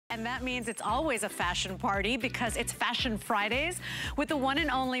and that means it's always a fashion party because it's Fashion Fridays with the one and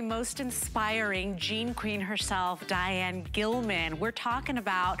only most inspiring jean queen herself, Diane Gilman. We're talking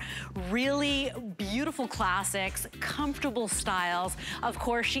about really beautiful classics, comfortable styles. Of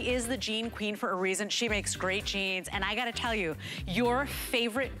course, she is the jean queen for a reason. She makes great jeans, and I gotta tell you, your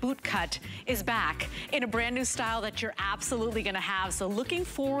favorite boot cut is back in a brand new style that you're absolutely gonna have. So looking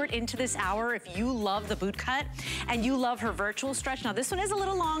forward into this hour, if you love the boot cut and you love her virtual stretch. Now this one is a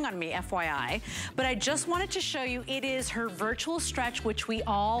little long on me, FYI, but I just wanted to show you it is her virtual stretch, which we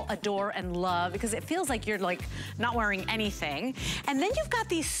all adore and love because it feels like you're like not wearing anything. And then you've got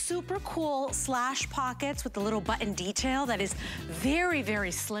these super cool slash pockets with the little button detail that is very,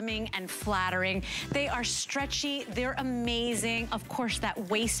 very slimming and flattering. They are stretchy, they're amazing. Of course, that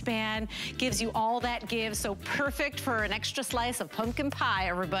waistband gives you all that give, so perfect for an extra slice of pumpkin pie,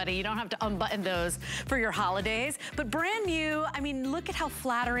 everybody. You don't have to unbutton those for your holidays, but brand new. I mean, look at how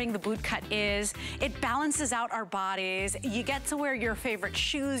flattering the boot cut is. It balances out our bodies. You get to wear your favorite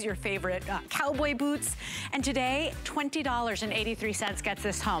shoes, your favorite cowboy boots, and today, $20.83 gets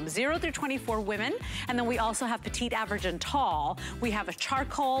this home. 0 through 24 women, and then we also have petite, average, and tall. We have a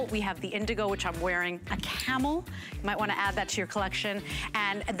charcoal, we have the indigo, which I'm wearing, a camel. You might want to add that to your collection,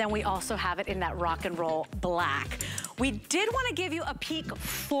 and then we also have it in that rock and roll black. We did want to give you a peek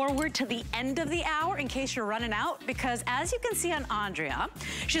forward to the end of the hour in case you're running out, because as you can see on Andrea,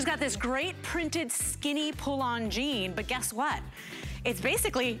 she's got this great printed skinny pull-on jean, but guess what? It's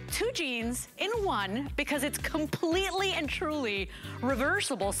basically two jeans in one because it's completely and truly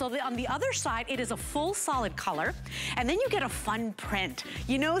reversible. So on the other side, it is a full solid color, and then you get a fun print,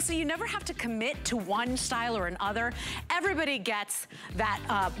 you know, so you never have to commit to one style or another. Everybody gets that,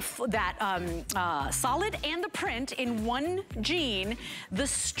 solid and the print in one jean, the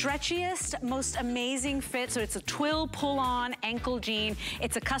stretchiest, most amazing fit. So it's a twill pull-on ankle jean.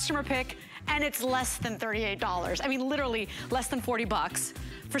 It's a customer pick, and it's less than $38. I mean, literally less than 40 bucks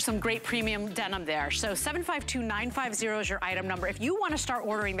for some great premium denim there. So 752950 is your item number. If you want to start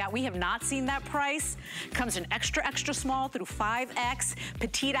ordering that, we have not seen that price. Comes in extra, extra small through 5X,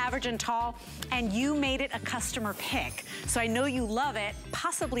 petite, average, and tall, and you made it a customer pick. So I know you love it,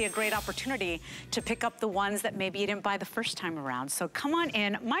 possibly a great opportunity to pick up the ones that maybe you didn't buy the first time around. So come on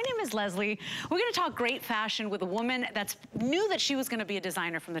in. My name is Leslie. We're gonna talk great fashion with a woman that's knew that she was gonna be a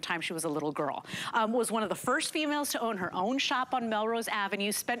designer from the time she was a little girl. Was one of the first females to own her own shop on Melrose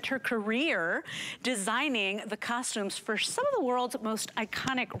Avenue, spent her career designing the costumes for some of the world's most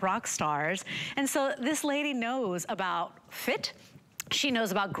iconic rock stars. And so this lady knows about fit. She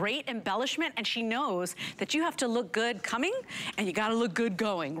knows about great embellishment, and she knows that you have to look good coming and you gotta look good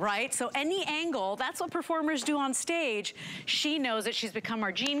going, right? So any angle, that's what performers do on stage. She knows it. She's become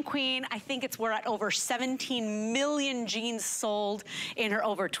our jean queen. I think we're at over 17 million jeans sold in her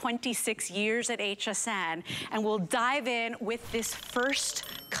over 26 years at HSN. And we'll dive in with this first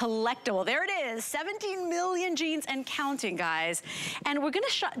collectible. There it is, 17 million jeans and counting, guys. And we're gonna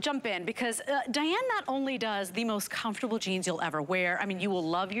jump in because Diane not only does the most comfortable jeans you'll ever wear. I mean, you will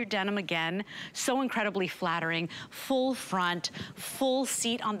love your denim again. So incredibly flattering. Full front, full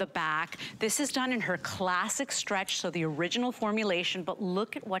seat on the back. This is done in her classic stretch, so the original formulation, but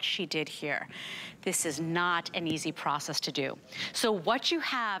look at what she did here. This is not an easy process to do. So what you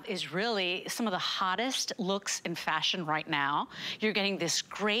have is really some of the hottest looks in fashion right now. You're getting this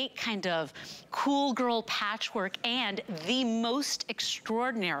great kind of cool girl patchwork and the most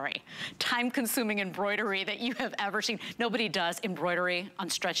extraordinary time-consuming embroidery that you have ever seen. Nobody does embroidery on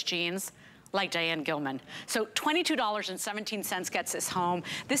stretch jeans like Diane Gilman. So $22.17 gets this home.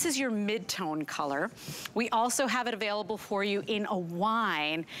 This is your mid-tone color. We also have it available for you in a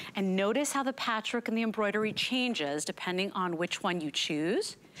wine. And notice how the patchwork and the embroidery changes depending on which one you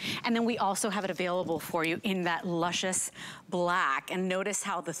choose. And then we also have it available for you in that luscious black. And notice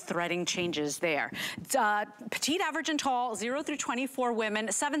how the threading changes there. Petite, average, and tall, 0 through 24 women.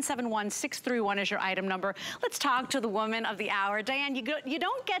 771631 is your item number. Let's talk to the woman of the hour. Diane, you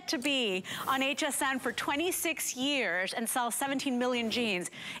don't get to be on HSN for 26 years and sell 17 million jeans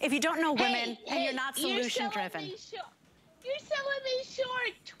if you don't know women and you're not solution driven. You're selling me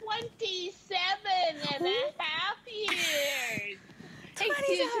short 27 and a half years.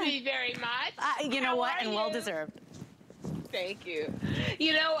 Excuse me very much. You know what? And well deserved. Thank you.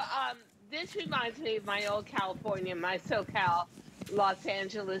 You know, this reminds me of my old California, my SoCal, Los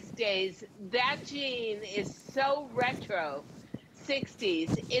Angeles days. That jean is so retro,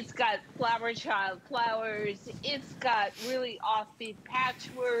 60s. It's got flower child flowers. It's got really offbeat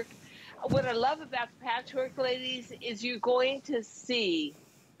patchwork. What I love about the patchwork, ladies, is you're going to see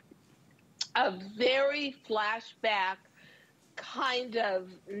a very flashback kind of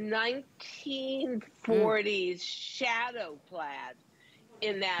 1940s shadow plaid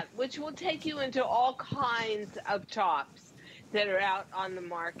in that, which will take you into all kinds of tops that are out on the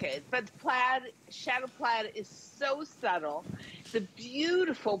market. But plaid, shadow plaid is so subtle. The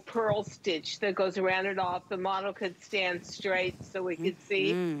beautiful pearl stitch that goes around it all. If the model could stand straight so we could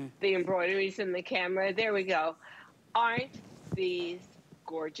see the embroideries in the camera. There we go. Aren't these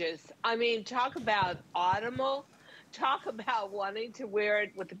gorgeous? I mean, talk about autumnal. Talk about wanting to wear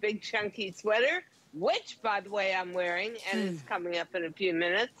it with a big chunky sweater, which, by the way, I'm wearing, and it's coming up in a few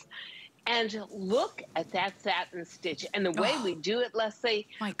minutes. And look at that satin stitch. And the way we do it, Leslie,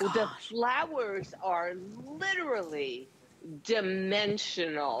 the flowers are literally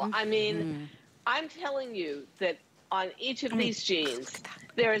dimensional. I mean, I'm telling you that on each of these jeans,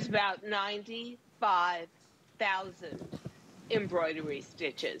 there's about 95,000 embroidery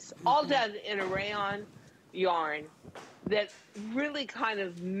stitches, all done in a rayon yarn that really kind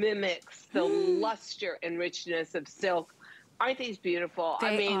of mimics the luster and richness of silk. Aren't these beautiful?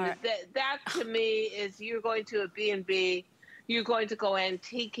 I mean, that to me is, you're going to a B&B, you're going to go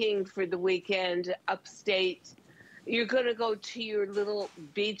antiquing for the weekend upstate, you're going to go to your little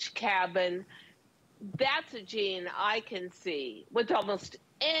beach cabin. That's a jean I can see with almost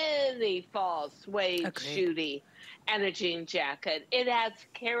any fall suede shooty and a jean jacket. It adds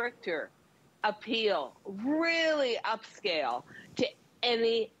character, appeal, really upscale to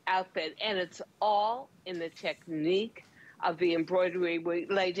any outfit, and it's all in the technique of the embroidery we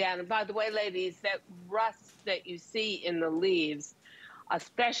lay down. And by the way, ladies, that rust that you see in the leaves,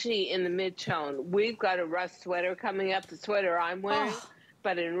 especially in the mid-tone, we've got a rust sweater coming up, the sweater I'm wearing,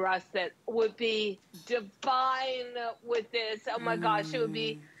 but in rust that would be divine with this. Oh my gosh, it would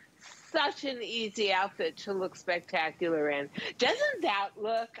be such an easy outfit to look spectacular in. Doesn't that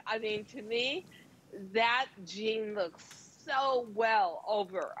look, I mean, to me, that jean looks so well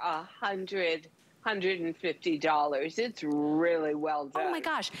over $150. It's really well done. Oh my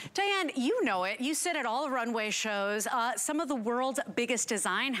gosh. Diane, you know it. You sit at all the runway shows. Some of the world's biggest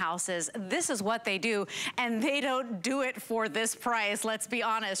design houses, this is what they do. And they don't do it for this price, let's be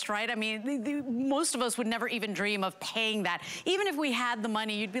honest, right? I mean, most of us would never even dream of paying that. Even if we had the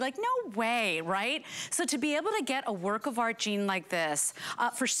money, you'd be like, no way, right? So to be able to get a work of art jean like this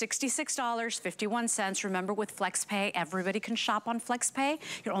for $66.51, remember with FlexPay, everybody can shop on FlexPay.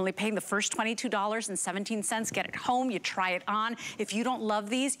 You're only paying the first $22.17. Get it home, you try it on. If you don't love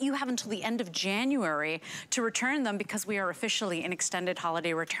these, you have until the end of January to return them, because we are officially in extended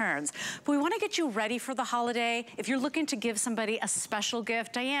holiday returns. But we want to get you ready for the holiday. If you're looking to give somebody a special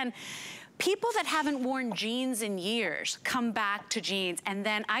gift, Diane, people that haven't worn jeans in years come back to jeans. And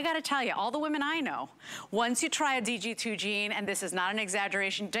then I gotta tell you, all the women I know, once you try a DG2 jean, and this is not an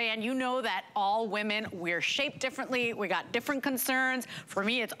exaggeration, Diane, you know that all women, we're shaped differently, we got different concerns. For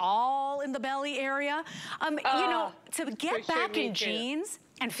me, it's all in the belly area. You know, to get back in jeans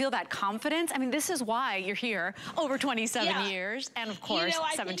and feel that confidence, I mean, this is why you're here over 27 years, and of course,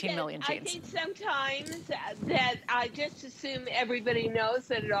 17 million jeans. I think sometimes that I just assume everybody knows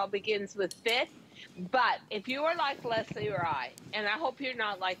that it all begins with fit. But if you are like Leslie or I, and I hope you're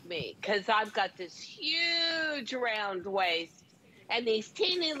not like me, because I've got this huge round waist and these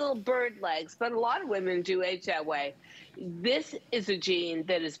teeny little bird legs, but a lot of women do age that way. This is a jean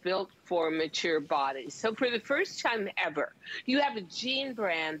that is built for mature bodies. So for the first time ever, you have a jean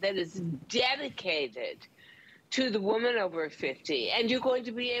brand that is dedicated to the woman over 50. And you're going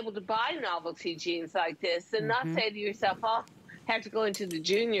to be able to buy novelty jeans like this and not say to yourself, oh, have to go into the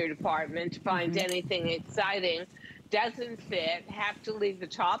junior department to find anything exciting. Doesn't fit, have to leave the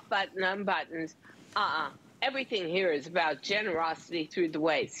top button unbuttoned. Everything here is about generosity through the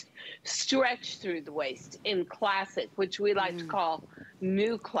waist, stretch through the waist in classic, which we like to call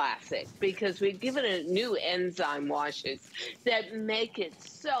new classic, because we've given it new enzyme washes that make it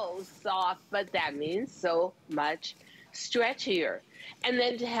so soft, but that means so much stretchier. And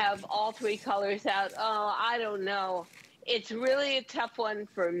then to have all three colors out, oh, I don't know. It's really a tough one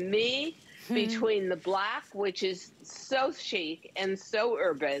for me between the black, which is so chic and so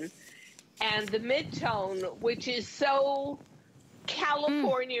urban, and the mid-tone, which is so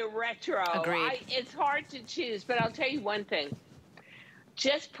California retro. It's hard to choose, but I'll tell you one thing.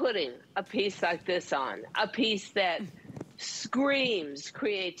 Just putting a piece like this on, a piece that screams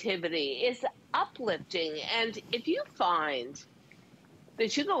creativity, is uplifting. And if you find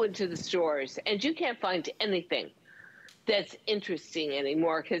that you go into the stores and you can't find anything that's interesting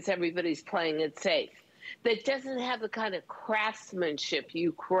anymore because everybody's playing it safe, that doesn't have the kind of craftsmanship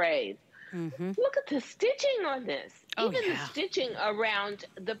you crave, look at the stitching on this. Even the stitching around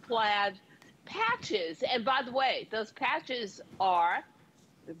the plaid patches. And by the way, those patches are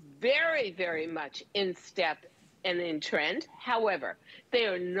very, very much in step and in trend. However, they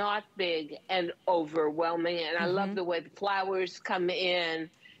are not big and overwhelming. And I love the way the flowers come in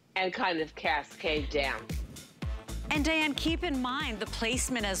and kind of cascade down. And Diane, keep in mind the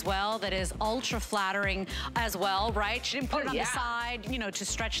placement as well, that is ultra flattering as well, right? She didn't put it on the side, you know, to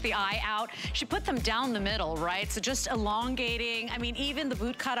stretch the eye out. She put them down the middle, right? So just elongating. I mean, even the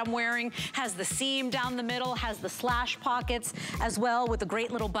boot cut I'm wearing has the seam down the middle, has the slash pockets as well with the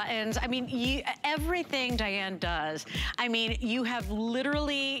great little buttons. I mean, everything Diane does, I mean, you have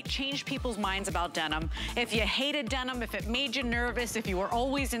literally changed people's minds about denim. If you hated denim, if it made you nervous, if you were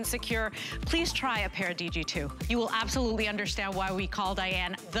always insecure, please try a pair of DG2. You will absolutely understand why we call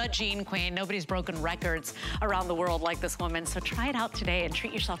Diane the Jean Queen. Nobody's broken records around the world like this woman. So try it out today and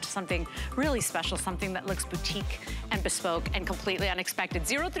treat yourself to something really special, something that looks boutique and bespoke and completely unexpected.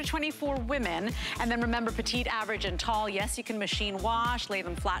 0 through 24 women. And then remember, petite, average, and tall. Yes, you can machine wash, lay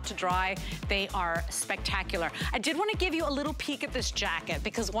them flat to dry. They are spectacular. I did want to give you a little peek at this jacket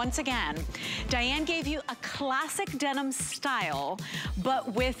because once again, Diane gave you a classic denim style,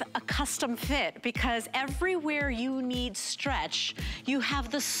 but with a custom fit, because everywhere you need stretch, you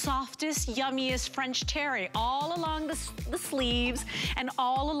have the softest, yummiest French terry all along the sleeves and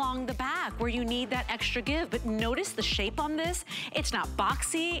all along the back where you need that extra give. But notice the shape on this. It's not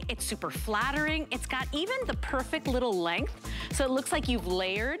boxy, it's super flattering. It's got even the perfect little length. So it looks like you've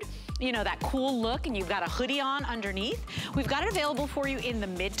layered, you know, that cool look, and you've got a hoodie on underneath. We've got it available for you in the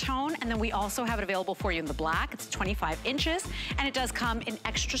mid-tone, and then we also have it available for you in the black. It's 25 inches, and it does come in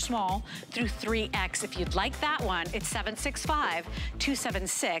extra small through 3X. If you'd like that one, it's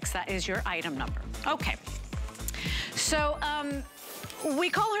 765-276. That is your item number. Okay. So,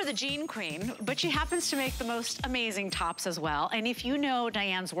 we call her the Jean Queen, but she happens to make the most amazing tops as well. And if you know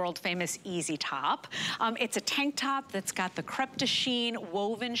Diane's world famous Easy Top, it's a tank top that's got the crepe de chine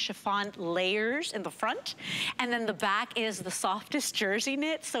woven chiffon layers in the front. And then the back is the softest jersey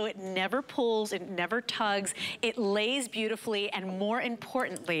knit, so it never pulls, it never tugs. It lays beautifully, and more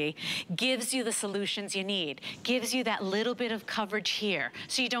importantly, gives you the solutions you need. Gives you that little bit of coverage here,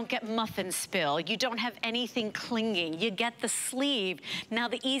 so you don't get muffin spill. You don't have anything clinging. You get the sleeve. Now,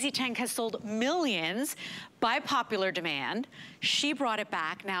 the Easy Tank has sold millions by popular demand. She brought it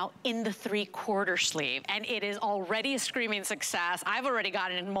back now in the 3/4 sleeve, and it is already a screaming success. I've already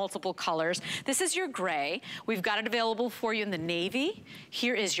got it in multiple colors. This is your gray. We've got it available for you in the navy.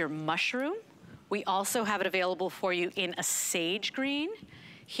 Here is your mushroom. We also have it available for you in a sage green.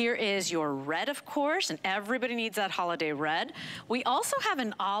 Here is your red, of course, and everybody needs that holiday red. We also have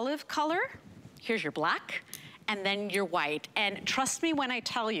an olive color. Here's your black. And then your white. And trust me when I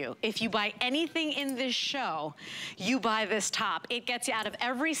tell you, if you buy anything in this show, you buy this top. It gets you out of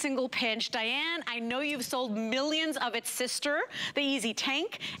every single pinch. Diane, I know you've sold millions of its sister, the Easy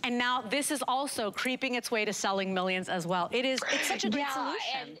Tank, and now this is also creeping its way to selling millions as well. It's such a great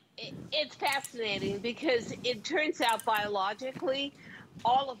solution. And it's fascinating because it turns out biologically,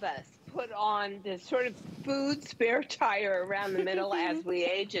 all of us put on this sort of food spare tire around the middle as we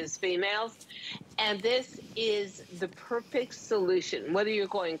age as females. And this is the perfect solution, whether you're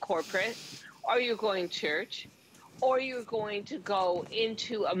going corporate or you're going church or you're going to go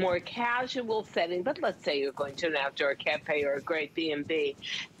into a more casual setting. But let's say you're going to an outdoor cafe or a great B&B.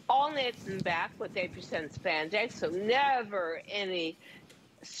 All knit in the back with 8% spandex, so never any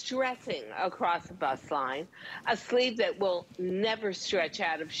stressing across the bust line. A sleeve that will never stretch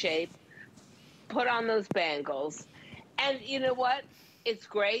out of shape. Put on those bangles. And you know what? It's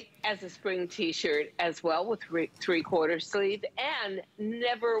great as a spring t-shirt as well with 3/4 sleeve, and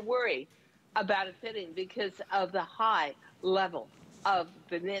never worry about it fitting because of the high level of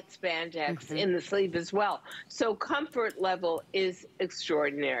the knit spandex in the sleeve as well. So comfort level is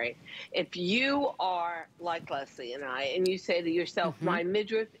extraordinary. If you are like Leslie and I, and you say to yourself, my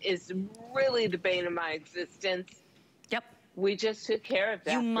midriff is really the bane of my existence, we just took care of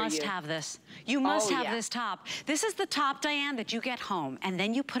that. You must have this. You must have this top. This is the top, Diane, that you get home, and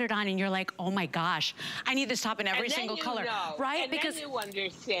then you put it on, and you're like, oh my gosh, I need this top in every single color, right? And because then you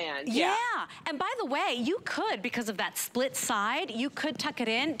understand. Yeah. And by the way, you could, because of that split side, you could tuck it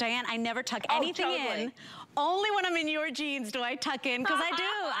in. Diane, I never tuck anything in Only when I'm in your jeans do I tuck in, because I do.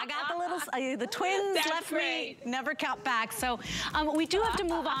 I got the little, the twins That's left great. me, never count back. So we do have to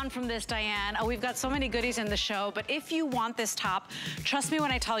move on from this, Diane. We've got so many goodies in the show, but if you want this top, trust me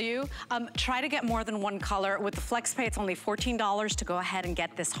when I tell you, try to get more than one color. With the Flex Pay, it's only $14 to go ahead and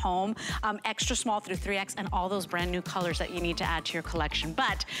get this home. Extra small through 3X and all those brand new colors that you need to add to your collection.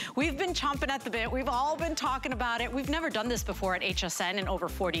 But we've been chomping at the bit. We've all been talking about it. We've never done this before at HSN in over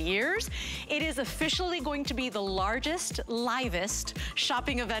 40 years. It is officially going to be the largest, livest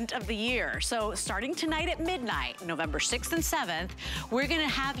shopping event of the year. So starting tonight at midnight, November 6th and 7th, we're gonna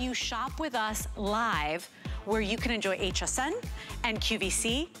have you shop with us live, where you can enjoy HSN and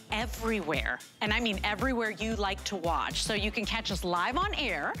QVC everywhere. And I mean everywhere you like to watch. So you can catch us live on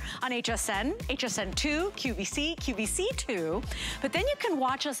air on HSN, HSN2, QVC, QVC2. But then you can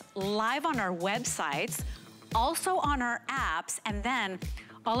watch us live on our websites, also on our apps, and then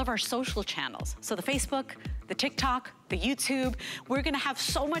all of our social channels. So the Facebook, the TikTok, the YouTube. We're gonna have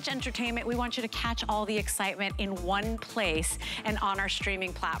so much entertainment. We want you to catch all the excitement in one place and on our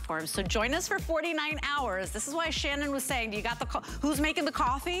streaming platforms. So join us for 49 hours. This is why Shannon was saying, do you got the, who's making the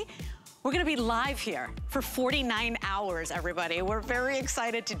coffee? We're gonna be live here for 49 hours, everybody. We're very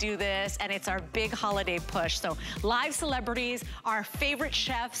excited to do this, and it's our big holiday push. So live celebrities, our favorite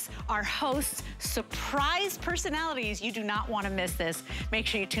chefs, our hosts, surprise personalities. You do not wanna miss this. Make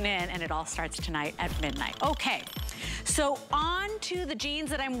sure you tune in, and it all starts tonight at midnight. Okay, so on to the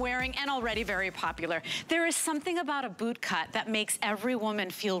jeans that I'm wearing, and already very popular. There is something about a boot cut that makes every woman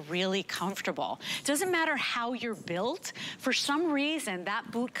feel really comfortable. It doesn't matter how you're built. For some reason,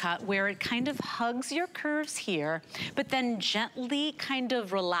 that boot cut, where it kind of hugs your curves here, but then gently kind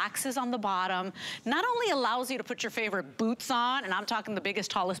of relaxes on the bottom, not only allows you to put your favorite boots on, and I'm talking the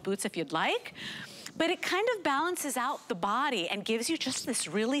biggest, tallest boots if you'd like, but it kind of balances out the body and gives you just this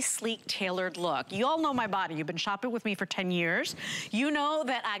really sleek, tailored look. You all know my body. You've been shopping with me for 10 years. You know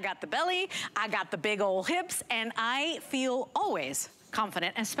that I got the belly, I got the big old hips, and I feel always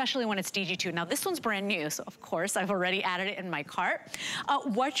confident, especially when it's DG2. Now this one's brand new, so of course I've already added it in my cart.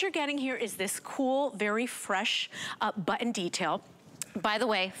 What you're getting here is this cool, very fresh button detail. By the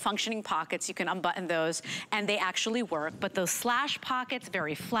way, functioning pockets, you can unbutton those and they actually work, but those slash pockets,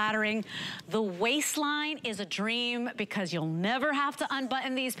 very flattering. The waistline is a dream because you'll never have to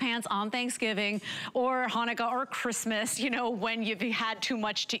unbutton these pants on Thanksgiving or Hanukkah or Christmas, you know, when you've had too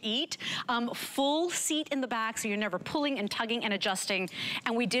much to eat. Full seat in the back, so you're never pulling and tugging and adjusting.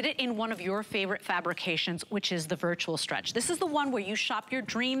 And we did it in one of your favorite fabrications, which is the virtual stretch. This is the one where you shop your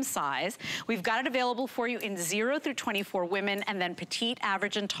dream size. We've got it available for you in 0 through 24 women, and then petite,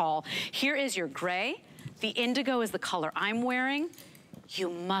 average, and tall. Here is your gray. The indigo is the color I'm wearing. You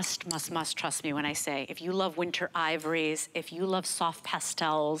must trust me when I say, if you love winter ivories, if you love soft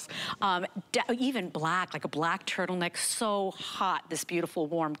pastels, even black, like a black turtleneck, so hot, this beautiful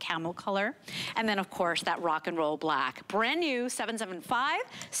warm camel color. And then of course that rock and roll black. Brand new,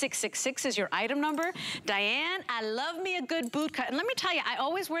 775-666 is your item number. Diane, I love me a good boot cut. And let me tell you, I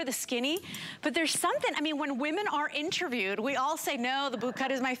always wear the skinny, but there's something, I mean, when women are interviewed, we all say, no, the boot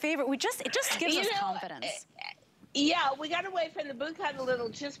cut is my favorite. It just gives us confidence. Yeah, we got away from the boot cut a little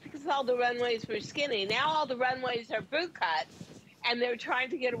just because all the runways were skinny. Now all the runways are boot cut, and they're trying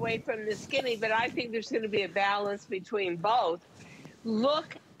to get away from the skinny, but I think there's going to be a balance between both.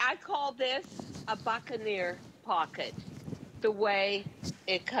 Look, I call this a buccaneer pocket. The way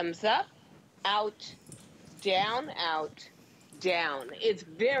it comes up, out, down, down. It's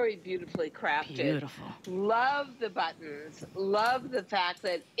very beautifully crafted. Beautiful. Love the buttons. Love the fact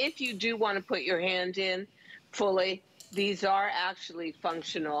that if you do want to put your hand in fully, these are actually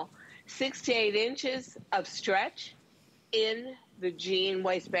functional. 6 to 8 inches of stretch in the jean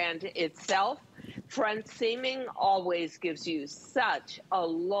waistband itself. Front seaming always gives you such a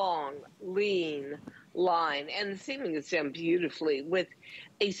long, lean line, and the seaming is done beautifully with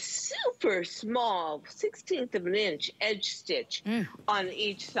a super small 1/16 of an inch edge stitch on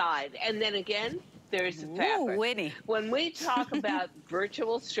each side. And then again, there's the fabric. Winnie. When we talk about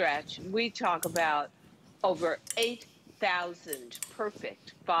virtual stretch, we talk about over 8,000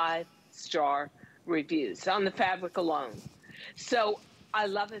 perfect 5-star reviews on the fabric alone. So I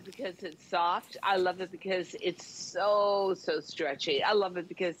love it because it's soft. I love it because it's so stretchy. I love it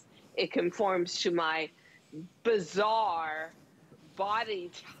because it conforms to my bizarre body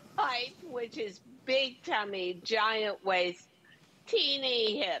type, which is big tummy, giant waist,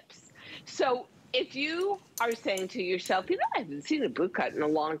 teeny hips. So if you are saying to yourself, you know, I haven't seen a boot cut in a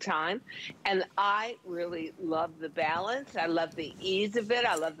long time, and I really love the balance, I love the ease of it,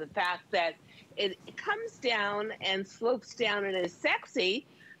 I love the fact that it comes down and slopes down and is sexy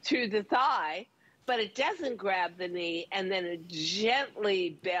through the thigh, but it doesn't grab the knee, and then it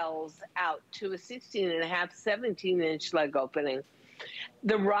gently bells out to a 16.5, 17-inch leg opening.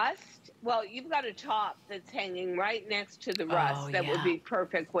 The rust, well, you've got a top that's hanging right next to the rust that would be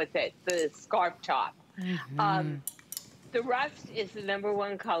perfect with it, the scarf top. The rust is the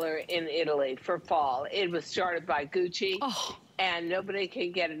 #1 color in Italy for fall. It was started by Gucci, and nobody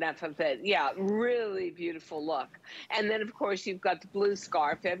can get enough of it. Yeah, really beautiful look. And then, of course, you've got the blue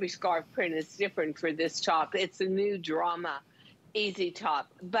scarf. Every scarf print is different for this top. It's a new drama, easy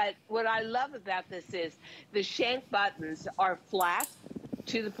top. But what I love about this is the shank buttons are flat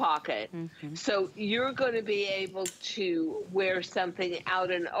to the pocket. So you're going to be able to wear something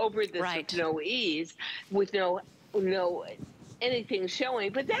out and over this with no ease, with no anything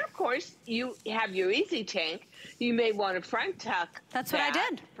showing. But then, of course, you have your easy tank. You may want a front tuck. That's what I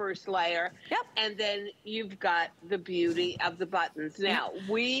did. First layer. And then you've got the beauty of the buttons. Now,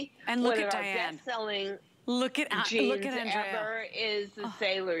 and look at our Diane. best-selling jeans ever is the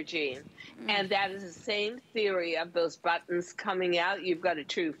sailor jean. And that is the same theory of those buttons coming out. You've got a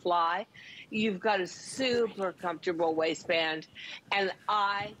true fly. You've got a super comfortable waistband. And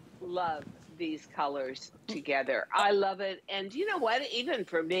I love these colors together. I love it. And you know what? Even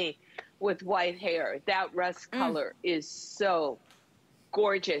for me, with white hair, that rust color is so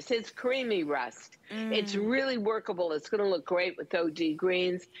gorgeous. It's creamy rust. It's really workable. It's going to look great with OD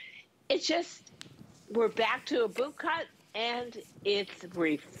greens. It's just, we're back to a boot cut, and it's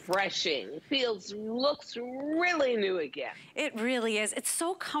refreshing. Looks really new again. It really is. It's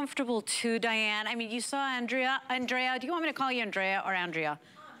so comfortable too, Diane. I mean, you saw Andrea. Andrea, do you want me to call you Andrea or Andrea?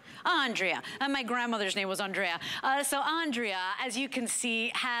 Andrea. My grandmother's name was Andrea. So Andrea, as you can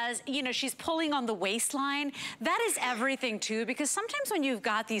see, has, you know, she's pulling on the waistline. That is everything too, because sometimes when you've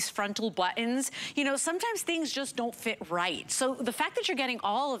got these frontal buttons, you know, sometimes things just don't fit right. So the fact that you're getting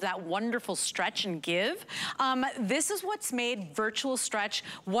all of that wonderful stretch and give, this is what's made virtual stretch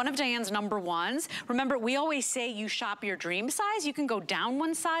one of Diane's #1s. Remember, we always say you shop your dream size. You can go down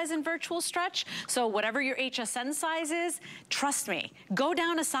 1 size in virtual stretch. So whatever your HSN size is, trust me, go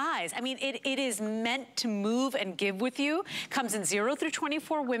down a size. I mean, it is meant to move and give with you. Comes in 0 through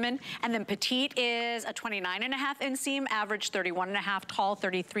 24 women, and then petite is a 29.5 inseam, average 31.5, tall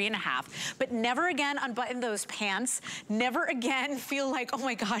 33.5. But never again unbutton those pants. Never again feel like, oh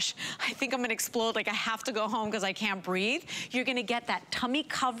my gosh, I think I'm gonna explode, like I have to go home because I can't breathe. You're gonna get that tummy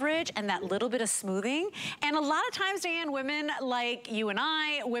coverage and that little bit of smoothing. And a lot of times, Diane, women like you and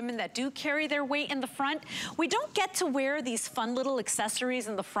I, women that do carry their weight in the front, we don't get to wear these fun little accessories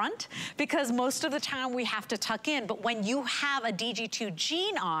in the front because most of the time we have to tuck in. But when you have a DG2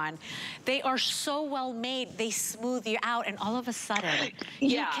 jean on, they are so well made, they smooth you out, and all of a sudden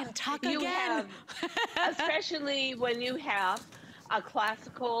you can tuck again. Especially when you have a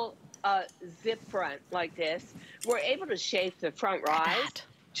classical zip front like this, we're able to shape the front rise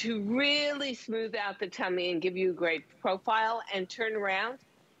to really smooth out the tummy and give you a great profile, and turn around,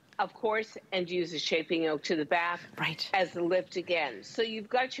 of course, and use a shaping yoke to the back as the lift again. So you've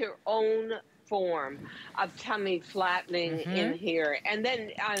got your own form of tummy flattening in here. And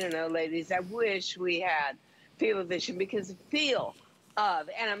then, I don't know, ladies, I wish we had field of vision, because the feel of,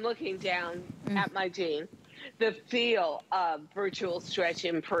 and I'm looking down at my jean, the feel of virtual stretch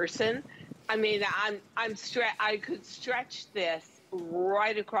in person. I mean, I could stretch this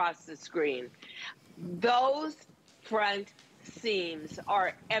right across the screen. Those front seams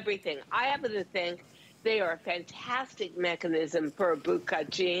are everything. I happen to think they are a fantastic mechanism for a bootcut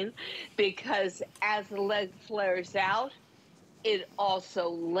jean, because as the leg flares out, it also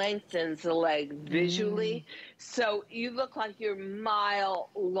lengthens the leg visually. So you look like you're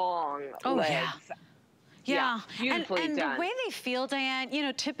mile-long legs. Yeah, beautifully and done. The way they feel, Diane, you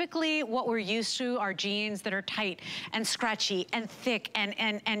know, typically what we're used to are jeans that are tight and scratchy and thick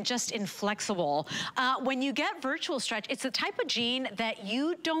and just inflexible. When you get virtual stretch, it's the type of jean that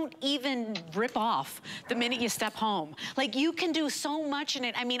you don't even rip off the minute you step home. Like, you can do so much in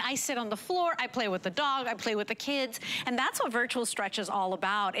it. I mean, I sit on the floor, I play with the dog, I play with the kids, and that's what virtual stretch is all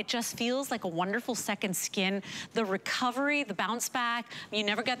about. It just feels like a wonderful second skin. The recovery, the bounce back, you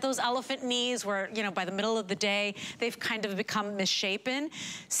never get those elephant knees where, you know, by the middle of the day, they've kind of become misshapen.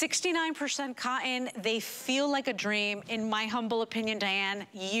 69% cotton, they feel like a dream, in my humble opinion, Diane,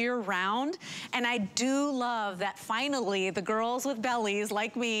 year round. And I do love that finally the girls with bellies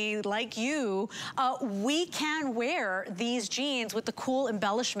like me, like you, we can wear these jeans with the cool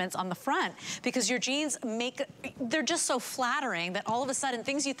embellishments on the front, because your jeans they're just so flattering that all of a sudden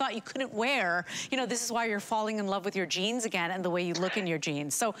things you thought you couldn't wear, you know, this is why you're falling in love with your jeans again and the way you look in your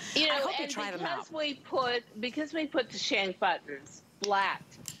jeans. So you know, I hope you try them out. Because we put the shank buttons flat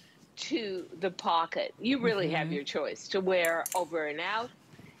to the pocket. You really have your choice to wear over and out,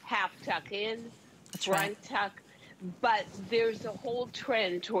 half tuck in, front tuck. But there's a whole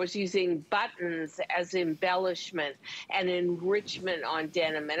trend towards using buttons as embellishment and enrichment on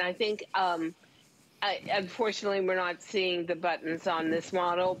denim. And I think, unfortunately, we're not seeing the buttons on this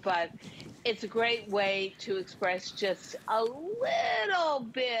model, but it's a great way to express just a little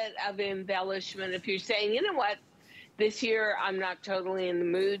bit of embellishment. If you're saying, you know what, this year I'm not totally in the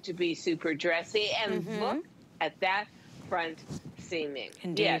mood to be super dressy. And look at that front seaming.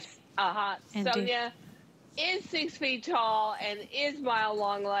 Indeed. Yes. Sonia is 6 feet tall and is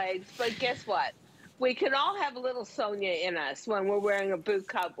mile-long legs, but guess what? We can all have a little Sonia in us when we're wearing a boot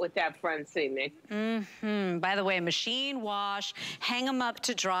cut with that front seaming. By the way, machine wash, hang them up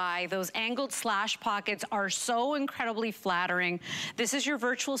to dry. Those angled slash pockets are so incredibly flattering. This is your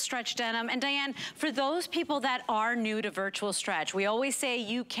virtual stretch denim. And Diane, for those people that are new to virtual stretch, we always say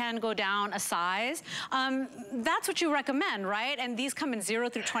you can go down a size. That's what you recommend, right? And these come in 0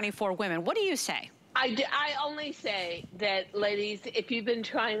 through 24 women. What do you say? I only say that, ladies, if you've been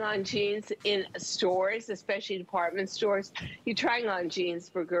trying on jeans in stores, especially department stores, you're trying on jeans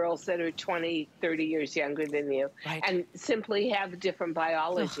for girls that are 20, 30 years younger than you, and simply have a different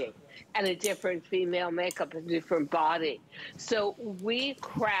biology and a different female makeup, a different body. So we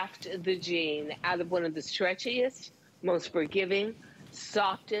craft the jean out of one of the stretchiest, most forgiving,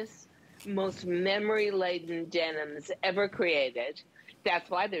 softest, most memory-laden denims ever created. That's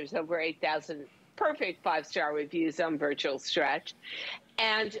why there's over 8,000 perfect 5-star reviews on Virtual Stretch.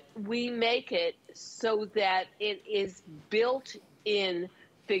 And we make it so that it is built in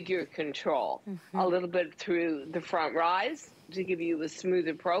figure control, a little bit through the front rise to give you a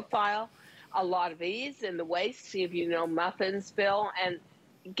smoother profile, a lot of ease in the waist to give you no muffin spill. And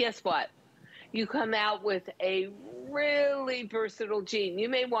guess what? You come out with a really versatile jean. You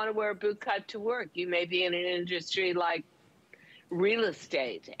may want to wear a boot cut to work. You may be in an industry like real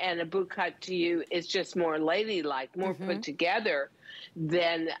estate, and a boot cut to you is just more ladylike, more put together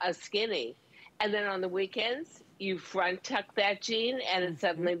than a skinny. And then on the weekends, you front tuck that jean, and it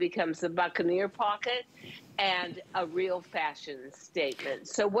suddenly becomes a buccaneer pocket and a real fashion statement.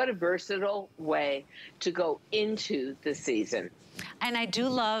 So what a versatile way to go into the season. And I do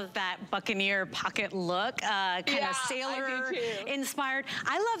love that buccaneer pocket look, kind of sailor inspired.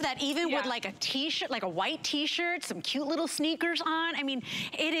 I love that even with like a t-shirt, like a white t-shirt, some cute little sneakers on. I mean,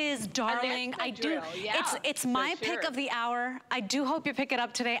 it is darling. It's my pick of the hour. I do hope you pick it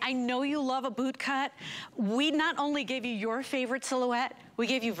up today. I know you love a boot cut. We not only gave you your favorite silhouette, we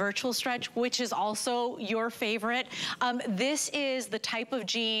gave you virtual stretch, which is also your favorite. This is the type of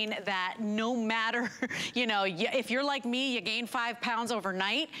jean that no matter, you know, if you're like me, you gain 5 pounds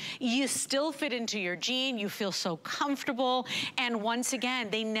overnight, you still fit into your jean. You feel so comfortable. And once again,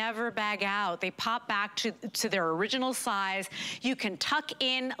 they never bag out. They pop back to their original size. You can tuck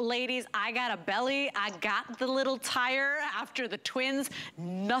in, ladies. I got a belly. I got the little tire after the twins.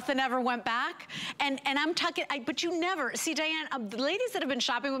 Nothing ever went back. And I'm tucking, but you never, see Diane, the ladies that have been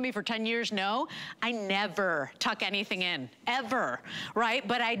shopping with me for 10 years know I never tuck anything in, ever, right?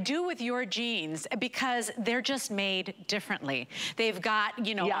 But I do with your jeans because they're just made differently. They've got,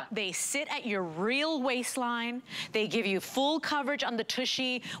 you know, they sit at your real waistline. They give you full coverage on the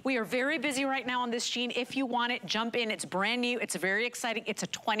tushy. We are very busy right now on this jean. If you want it, jump in. It's brand new. It's very exciting. It's a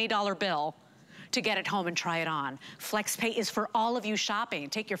 $20 bill to get it home and try it on. FlexPay is for all of you shopping.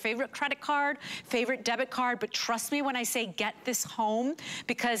 Take your favorite credit card, favorite debit card, but trust me when I say get this home,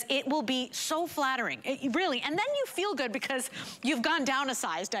 because it will be so flattering, really. And then you feel good because you've gone down a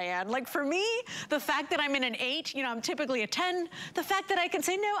size, Diane. Like for me, the fact that I'm in an 8, you know, I'm typically a 10, the fact that I can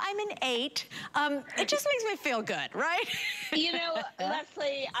say, no, I'm an 8, it just makes me feel good, right? You know,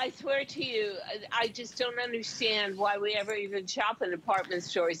 Leslie, I swear to you, I just don't understand why we ever even shop in department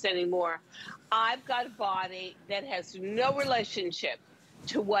stores anymore. I've got a body that has no relationship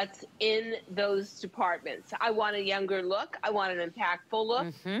to what's in those departments. I want a younger look. I want an impactful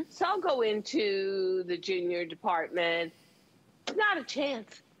look. So I'll go into the junior department. Not a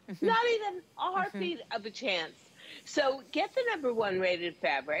chance. Not even a heartbeat of a chance. So get the #1 rated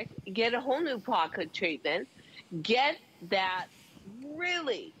fabric. Get a whole new pocket treatment. Get that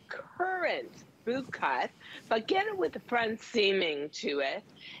really current boot cut, but get it with the front seaming to it.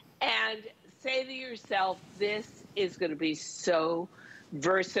 And say to yourself, this is going to be so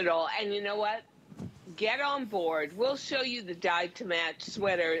versatile. And you know what? Get on board. We'll show you the dyed-to-match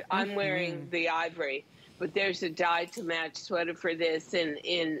sweater. I'm wearing the ivory, but there's a dyed-to-match sweater for this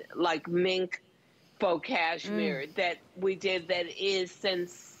in like mink faux cashmere that we did that is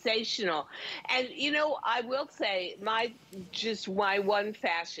sensational. And, you know, I will say my one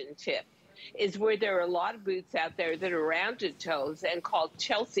fashion tip is where there are a lot of boots out there that are rounded toes and called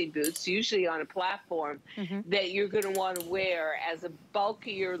Chelsea boots, usually on a platform, that you're going to want to wear as a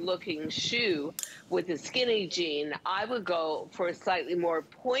bulkier looking shoe with a skinny jean. I would go for a slightly more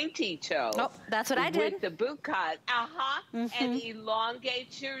pointy toe. Oh, that's what I did. With the boot cut, and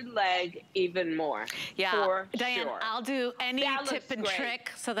elongate your leg even more. Yeah, for Diane, sure. I'll do any tip and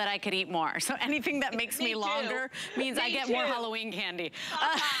trick so that I could eat more. So anything that makes me longer means I get more Halloween candy.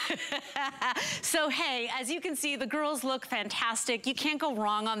 So hey, as you can see, the girls look fantastic. You can't go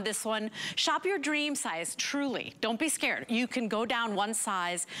wrong on this one. Shop your dream size, truly. Don't be scared. You can go down one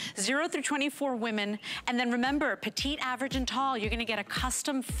size, 0 through 24 women. And then remember, petite, average, and tall, you're gonna get a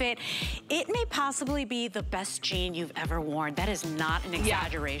custom fit. It may possibly be the best jean you've ever worn. That is not an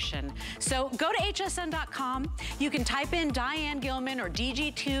exaggeration. So go to hsn.com. You can type in Diane Gilman or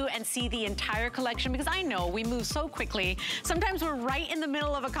DG2 and see the entire collection, because I know we move so quickly. Sometimes we're right in the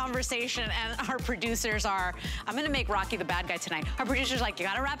middle of a conversation and our producers are, I'm gonna make Rocky the bad guy tonight. Our producer's like, you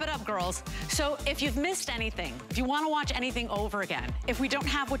gotta wrap it up, girls. So if you've missed anything, if you wanna watch anything over again, if we don't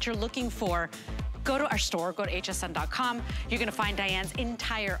have what you're looking for, go to our store, go to hsn.com. You're gonna find Diane's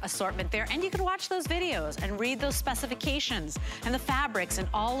entire assortment there, and you can watch those videos and read those specifications and the fabrics and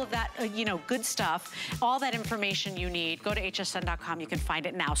all of that, you know, good stuff, all that information you need. Go to hsn.com, you can find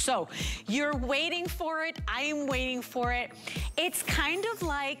it now. So you're waiting for it, I am waiting for it. It's kind of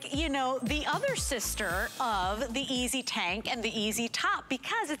like, you know, the other sister of the Easy Tank and the Easy Top,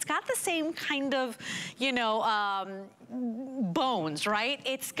 because it's got the same kind of, you know, bones, right?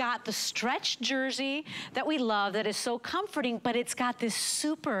 It's got the stretch jersey that we love, that is so comforting, but it's got this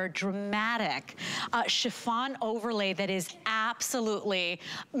super dramatic chiffon overlay that is absolutely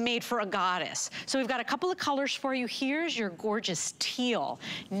made for a goddess. So we've got a couple of colors for you. Here's your gorgeous teal.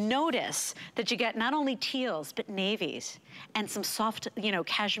 Notice that you get not only teals, but navies and some soft, you know,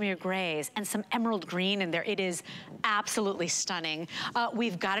 cashmere grays and some emerald green in there. It is absolutely stunning.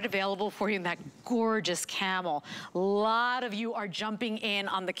 We've got it available for you in that gorgeous camel. A lot of you are jumping in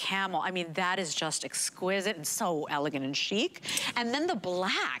on the camel. I mean, that is just exquisite and so elegant and chic. And then the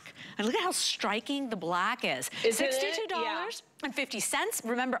black, and look at how striking the black is. $62.50.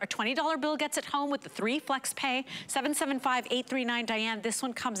 Remember, a $20 bill gets it home with the 3 flex pay, 775-839. Diane, this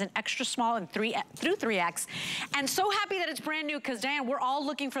one comes in extra small and through 3X. And so happy that it's brand new, because Diane, we're all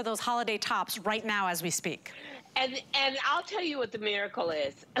looking for those holiday tops right now as we speak. And I'll tell you what the miracle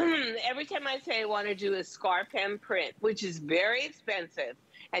is. Every time I say I want to do a scarf hem print, which is very expensive,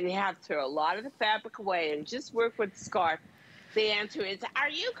 and you have to throw a lot of the fabric away and just work with the scarf, the answer is, are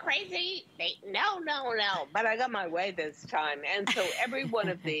you crazy? No, no, no. But I got my way this time. And so every one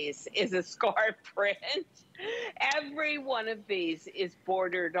of these is a scarf print. Every one of these is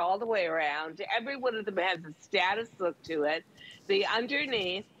bordered all the way around. Every one of them has a status look to it. The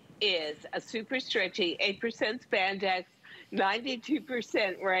underneath is a super stretchy 8% spandex,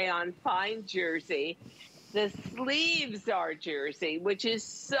 92% rayon fine jersey. The sleeves are jersey, which is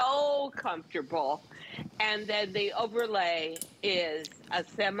so comfortable. And then the overlay is a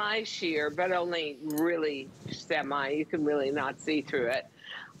semi-sheer, but only really semi. You can really not see through it.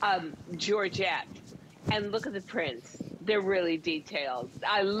 Georgette. And look at the prints. They're really detailed.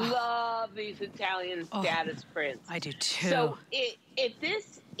 I love these Italian status prints. I do too. So if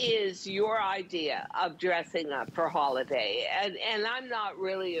this is your idea of dressing up for holiday, and I'm not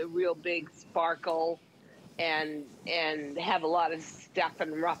really a real big sparkle and have a lot of stuff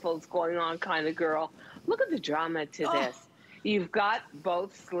and ruffles going on kind of girl, look at the drama to this. You've got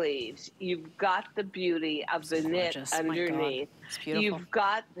both sleeves. You've got the beauty of the knit underneath. It's beautiful. You've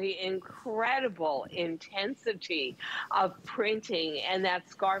got the incredible intensity of printing, and that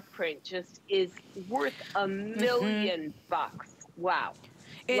scarf print just is worth $1 million bucks. Wow.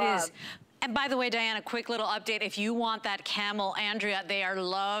 It is. And by the way, Diane, a quick little update. If you want that camel, Andrea, they are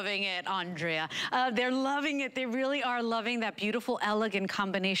loving it, Andrea. They're loving it. They really are loving that beautiful, elegant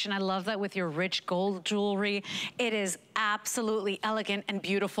combination. I love that with your rich gold jewelry. It is absolutely elegant and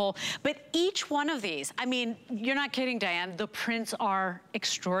beautiful. But each one of these, I mean, you're not kidding, Diane, the prints are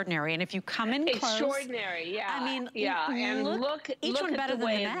extraordinary. And if you come in close. Extraordinary, yeah. I mean, and look each one better at the than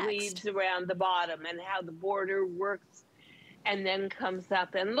way the next. It weaves around the bottom and how the border works and then comes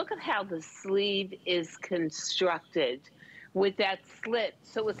up. And look at how the sleeve is constructed with that slit.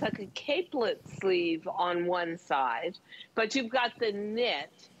 So it's like a capelet sleeve on one side, but you've got the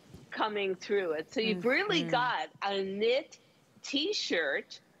knit coming through it. So you've really got a knit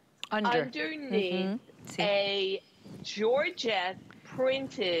t-shirt underneath a Georgette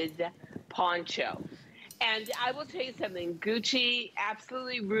printed poncho. And I will tell you something, Gucci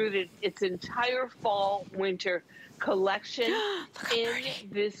absolutely rooted its entire fall winter collection in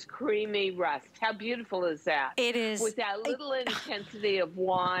this creamy rust. How beautiful is that? It is. With that little intensity of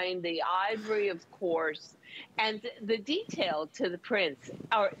wine, the ivory, of course, and the detail to the prints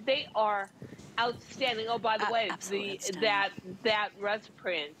they are outstanding. Oh, by the way, that rust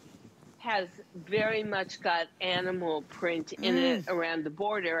print has very much got animal print in it around the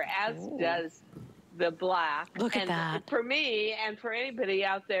border, as does the black. Look at that. For me, and for anybody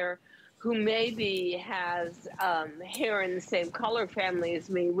out there who maybe has hair in the same color family as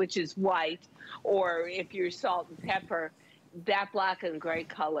me, which is white, or if you're salt and pepper, that black and gray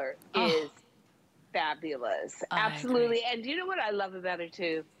color is fabulous. Absolutely. And you know what I love about it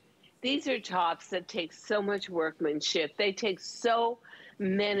too? These are tops that take so much workmanship. They take so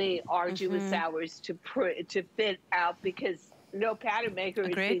many arduous hours to fit out, because no pattern maker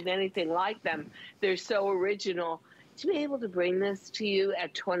has seen anything like them. They're so original. To be able to bring this to you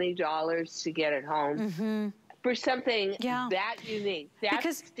at $20 to get it home for something that unique,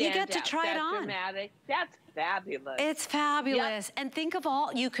 because you get to try it on. Dramatic, that's fabulous. It's fabulous. Yep. And think of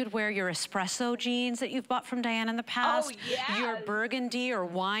all, you could wear your espresso jeans that you've bought from Diane in the past. Oh, yeah. Your burgundy or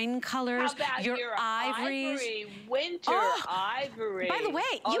wine colors. How about your ivories. Ivory, winter ivory. By the way,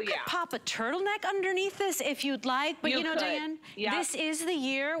 you could pop a turtleneck underneath this if you'd like. But you know, Diane, this is the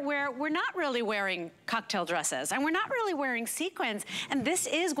year where we're not really wearing cocktail dresses and we're not really wearing sequins. And this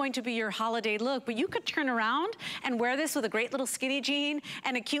is going to be your holiday look. But you could turn around and wear this with a great little skinny jean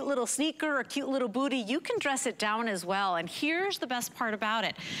and a cute little sneaker or a cute little booty. You can dress it down as well. And here's the best part about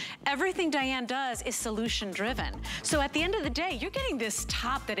it. Everything Diane does is solution driven. So at the end of the day, you're getting this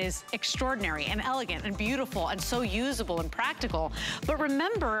top that is extraordinary and elegant and beautiful and so usable and practical. But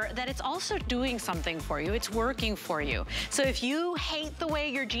remember that it's also doing something for you. It's working for you. So if you hate the way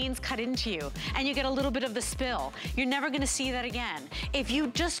your jeans cut into you and you get a little bit of the spill, you're never gonna see that again. If you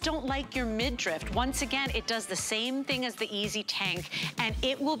just don't like your midriff, once again, it does the same thing as the Easy Tank, and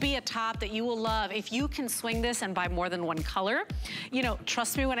it will be a top that you will love if you can swing this and buy more than one color. You know,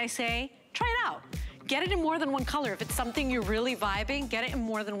 trust me when I say, try it out. Get it in more than one color. If it's something you're really vibing, get it in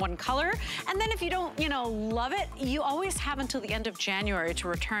more than one color. And then if you don't, you know, love it, you always have until the end of January to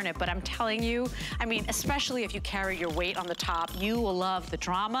return it. But I'm telling you, I mean, especially if you carry your weight on the top, you will love the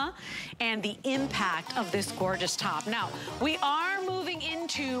drama and the impact of this gorgeous top. Now, we are moving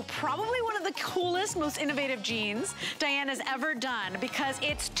into probably one of the coolest, most innovative jeans Diane has ever done, because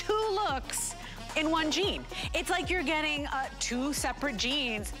it's two looks in one jean. It's like you're getting two separate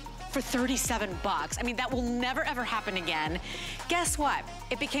jeans for 37 bucks. I mean, that will never ever happen again. Guess what?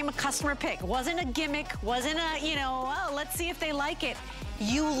 It became a customer pick. Wasn't a gimmick, wasn't a, you know, well, let's see if they like it.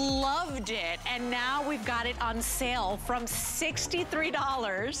 You loved it, and now we've got it on sale from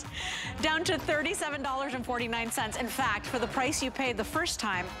 $63 down to $37.49. In fact, for the price you paid the first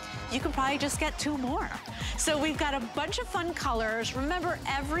time, you can probably just get two more. So we've got a bunch of fun colors. Remember,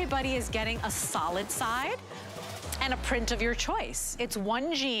 everybody is getting a solid side and a print of your choice. It's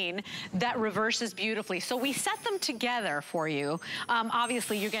one jean that reverses beautifully. So we set them together for you.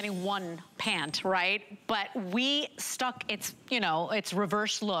 Obviously, you're getting one pant, right? But we stuck its, you know, its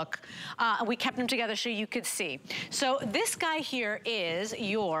reverse look. We kept them together so you could see. So this guy here is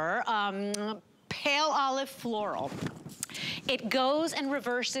your pale olive floral. It goes and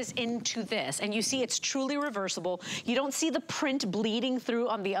reverses into this, and you see it's truly reversible. You don't see the print bleeding through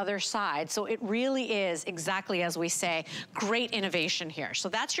on the other side, so it really is exactly as we say, great innovation here. So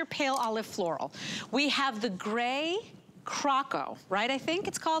that's your pale olive floral. We have the gray Croco, right? I think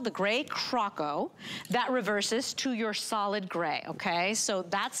it's called the gray Croco. That reverses to your solid gray, okay? So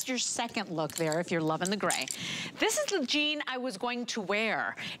that's your second look there if you're loving the gray. This is the jean I was going to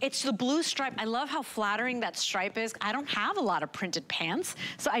wear. It's the blue stripe. I love how flattering that stripe is. I don't have a lot of printed pants,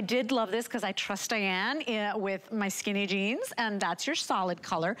 so I did love this because I trust Diane with my skinny jeans, and that's your solid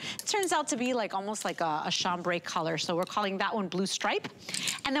color. It turns out to be like almost like a chambray color, so we're calling that one blue stripe.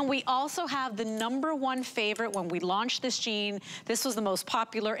 And then we also have the #1 favorite when we launched this jean. This was the most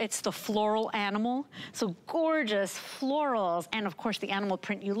popular. It's the floral animal. So gorgeous florals, and of course the animal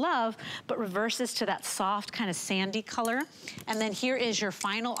print you love, but reverses to that soft kind of sandy color. And then here is your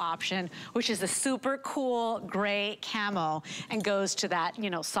final option, which is the super cool gray camo, and goes to that, you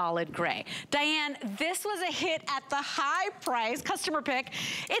know, solid gray. Diane, this was a hit at the high price, customer pick.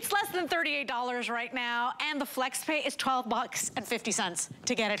 It's less than $38 right now, and the flex pay is $12.50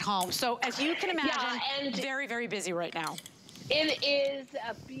 to get it home. So as you can imagine, very, very busy right now. It is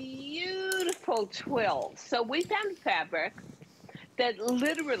a beautiful twill. So we found fabric that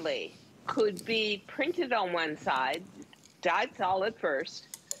literally could be printed on one side, dyed solid first,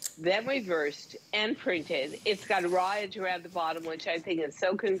 then reversed and printed. It's got a raw edge around the bottom, which I think is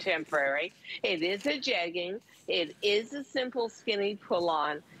so contemporary. It is a jegging. It is a simple skinny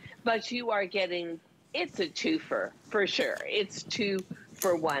pull-on, but you are getting, it's a twofer for sure. It's 2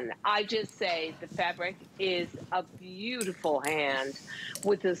 for 1. I just say the fabric is a beautiful hand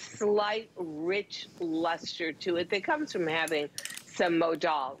with a slight rich luster to it that comes from having some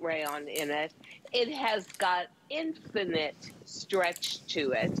modal rayon in it. It has got infinite stretch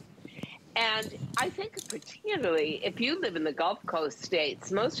to it. And I think particularly if you live in the Gulf Coast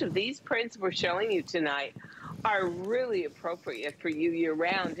states, most of these prints we're showing you tonight are really appropriate for you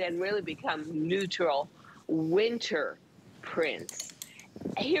year-round and really become neutral winter prints.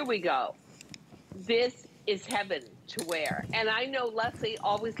 Here we go. This is heaven to wear. And I know Leslie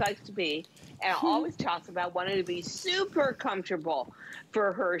always likes to be, and always talks about wanting to be super comfortable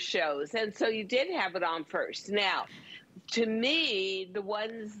for her shows. And so you did have it on first. Now, to me, the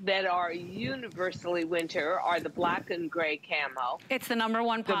ones that are universally winter are the black and gray camo. It's the number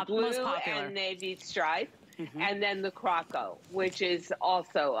one most popular. The blue and navy stripe. And then the Croco, which is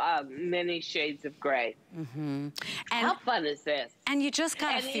also many shades of gray. And how fun is this? And you just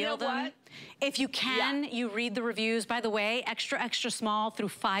gotta feel them. What? If you can, you read the reviews. By the way, extra, extra small through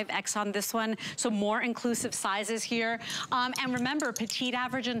 5X on this one. So more inclusive sizes here. And remember, petite,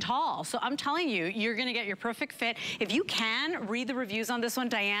 average, and tall. So I'm telling you, you're gonna get your perfect fit. If you can, read the reviews on this one,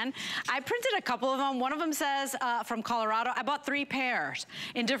 Diane. I printed a couple of them. One of them says, from Colorado, I bought 3 pairs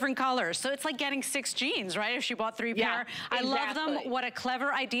in different colors. So it's like getting 6 jeans, right? If she bought 3 pair. I love them. What a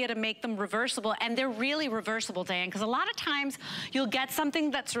clever idea to make them reversible. And they're really reversible, Diane, because a lot of times you'll get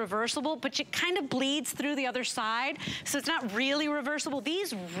something that's reversible, but it kind of bleeds through the other side, so it's not really reversible.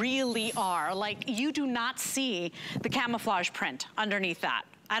 These really are. Like, you do not see the camouflage print underneath that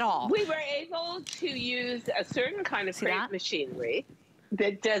at all. We were able to use a certain kind of crepe machinery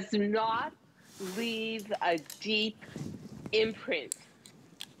that does not leave a deep imprint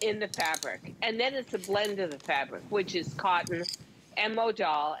in the fabric. And then it's a blend of the fabric, which is cotton and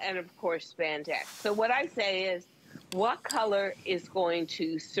modal and, of course, spandex. So what I say is, what color is going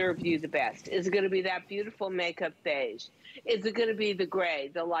to serve you the best? Is it going to be that beautiful makeup beige? Is it going to be the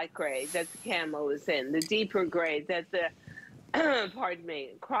gray, the light gray that the camo is in? The deeper gray that the, pardon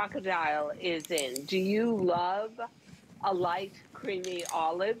me, crocodile is in? Do you love a light creamy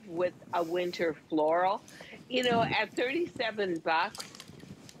olive with a winter floral? You know, at 37 bucks,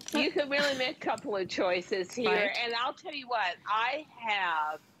 you can really make a couple of choices here. Right. And I'll tell you what, I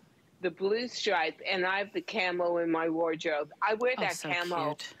have the blue stripe, and I have the camo in my wardrobe. I wear that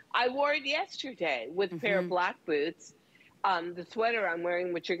camo. Cute. I wore it yesterday with a pair of black boots. The sweater I'm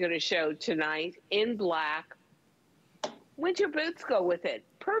wearing, which you're going to show tonight, in black. Winter boots go with it.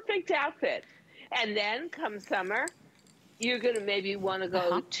 Perfect outfit. And then come summer, you're going to maybe want to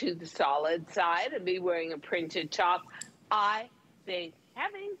go to the solid side and be wearing a printed top. I think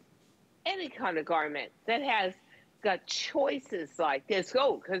having any kind of garment that has got choices like this,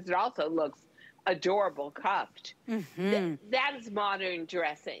 because it also looks adorable cuffed. That is modern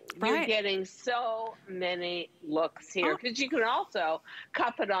dressing. Right. You're getting so many looks here, because you can also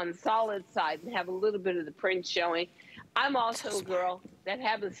cuff it on the solid side and have a little bit of the print showing. I'm also a girl that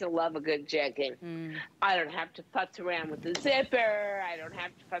happens to love a good jegging. I don't have to futz around with the zipper. I don't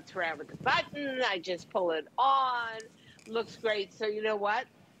have to futz around with the button. I just pull it on. Looks great. So you know what?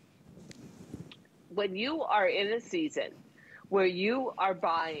 When you are in a season where you are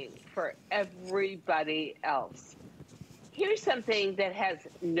buying for everybody else, here's something that has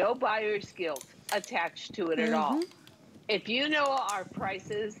no buyer's guilt attached to it at all. If you know our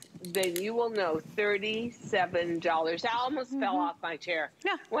prices, then you will know $37. I almost fell off my chair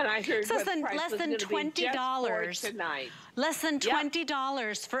when I heard what the price was going to be just for tonight. Less than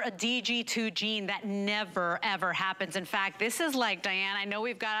 $20 for a DG2 jean. That never, ever happens. In fact, this is like, Diane, I know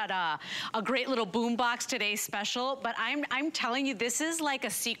we've got a great little boombox today's special, but I'm telling you, this is like a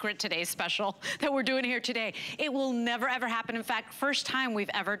secret today's special that we're doing here today. It will never, ever happen. In fact, first time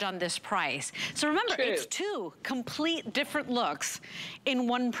we've ever done this price. So remember, it's 2 complete different looks in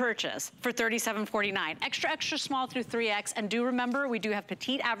one purchase for $37.49. Extra, extra small through 3X. And do remember, we do have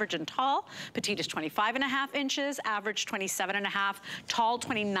petite, average, and tall. Petite is 25.5 inches, average 27.5, tall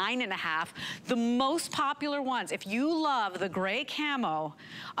 29.5. The most popular ones, if you love the gray camo,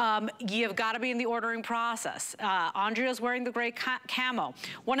 you've got to be in the ordering process. Andrea's wearing the gray camo.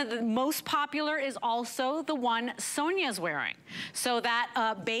 One of the most popular is also the one Sonia's wearing. So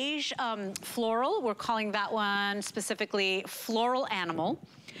that beige floral, we're calling that one specifically floral animal.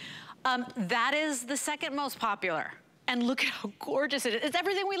 That is the second most popular. And look at how gorgeous it is. It's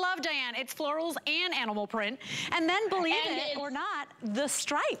everything we love, Diane. It's florals and animal print. And then, believe it or not, the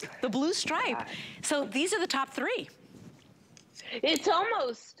stripe, the blue stripe. So these are the top 3. It's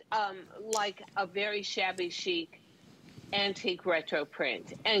almost like a very shabby chic antique retro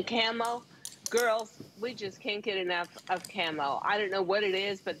print. And camo, girls, we just can't get enough of camo. I don't know what it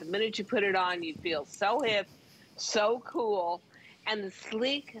is, but the minute you put it on, you feel so hip, so cool. And the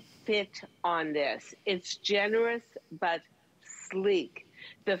sleek fit on this, it's generous but sleek.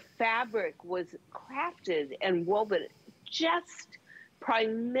 The fabric was crafted and woven just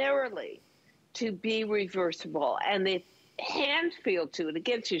primarily to be reversible, and the hand feel to it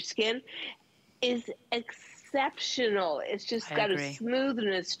against your skin is exceptional. It's just got a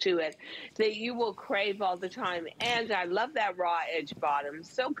smoothness to it that you will crave all the time. And I love that raw edge bottom,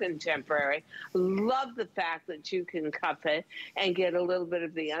 so contemporary. Love the fact that you can cuff it and get a little bit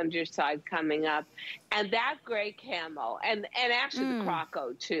of the underside coming up. And that gray camo, and actually the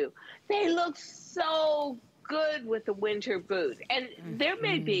croco too, they look so good with the winter boot. And there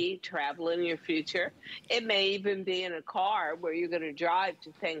may be travel in your future. It may even be in a car where you're going to drive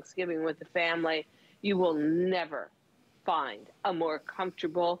to Thanksgiving with the family. You will never find a more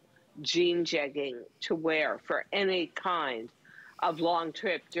comfortable jean jegging to wear for any kind of long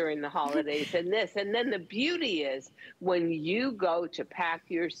trip during the holidays than this. And then the beauty is when you go to pack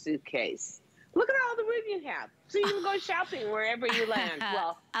your suitcase, look at all the room you have. So you can go shopping wherever you land.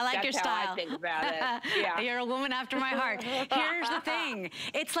 Well, I like your style. How I think about it. Yeah. You're a woman after my heart. Here's the thing.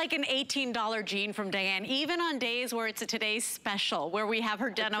 It's like an $18 jean from Diane. Even on days where it's a today's special, where we have her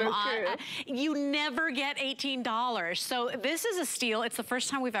denim on, you never get $18. So this is a steal. It's the first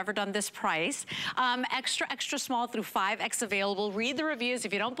time we've ever done this price. Extra small through 5X available. Read the reviews.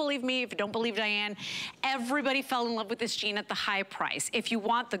 If you don't believe me, if you don't believe Diane, everybody fell in love with this jean at the high price. If you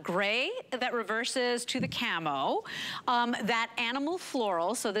want the gray that reverses to the camo, that animal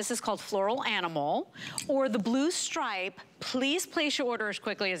floral, so this is called floral animal, or the blue stripe, please place your order as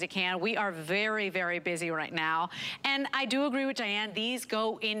quickly as you can. We are very, very busy right now. And I do agree with Diane, these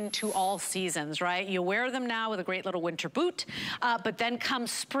go into all seasons, right? You wear them now with a great little winter boot, but then come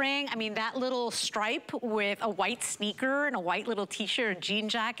spring, I mean, that little stripe with a white sneaker and a white little t-shirt and jean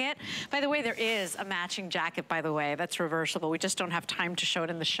jacket. By the way, there is a matching jacket, by the way, that's reversible. We just don't have time to show it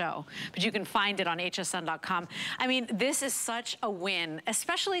in the show, but you can find it on hsn.com. I mean, this is such a win,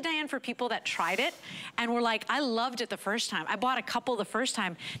 especially, Diane, for people that tried it and were like, I loved it the first time. I bought a couple the first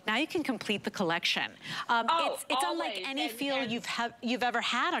time. Now you can complete the collection. It's unlike any feel you've ever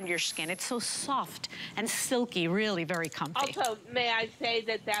had on your skin. It's so soft and silky, really very comfy. Also, may I say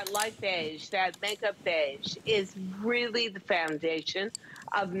that that light beige, that makeup beige, is really the foundation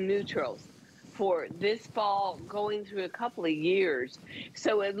of neutrals for this fall, going through a couple of years.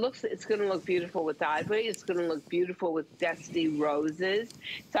 So it's going to look beautiful with ivory. It's going to look beautiful with dusty roses.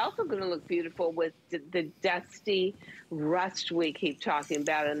 It's also going to look beautiful with the dusty rust we keep talking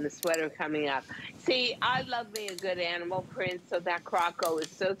about and the sweater coming up. See, I love me a good animal print, so that croco is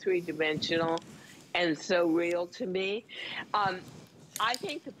so three-dimensional and so real to me. I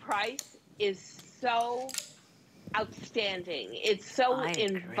think the price is so outstanding. It's so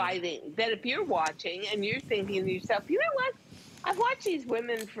inviting that if you're watching and you're thinking to yourself, you know what? I've watched these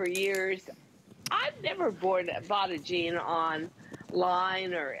women for years. I've never bought a jean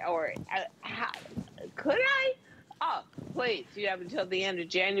online or could I? Oh, please, you have until the end of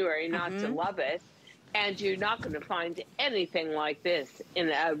January not to love it. And you're not going to find anything like this in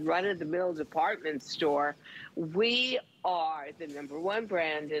a run-of-the-mill department store. We are the #1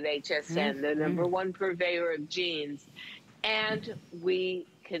 brand at HSN, the #1 purveyor of jeans, and we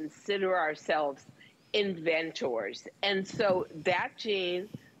consider ourselves inventors. And so that jean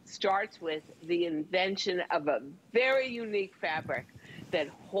starts with the invention of a very unique fabric that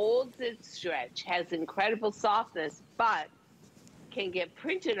holds its stretch, has incredible softness, but can get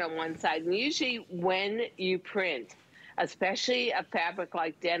printed on one side. And usually when you print, especially a fabric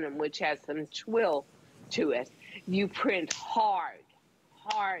like denim, which has some twill to it, you print hard.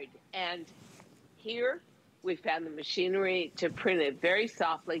 And here we found the machinery to print it very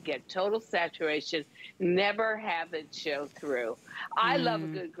softly, get total saturation, never have it show through. I love a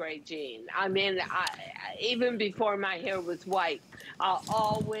good gray jean. I mean, even before my hair was white, I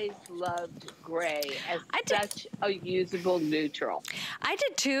always loved gray as such a usable neutral. I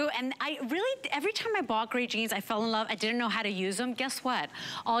did too, and I really, every time I bought gray jeans, I fell in love. I didn't know how to use them. Guess what?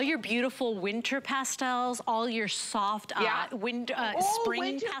 All your beautiful winter pastels, all your soft spring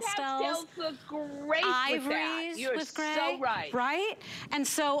winter pastels look great Ivory, ivories You're with gray. so right. Right? And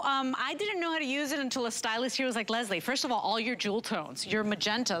so I didn't know how to use it until a stylist here was like, Leslie, first of all your jewel tones, your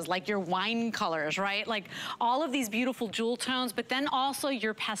magentas, like your wine colors, right? Like all of these beautiful jewel tones, but then also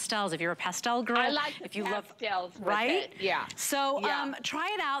your pastels. If you're a pastel girl, I like if the you pastels love, right? It. Yeah. So try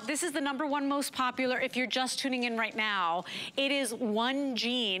it out. This is the #1 most popular. If you're just tuning in right now, it is 1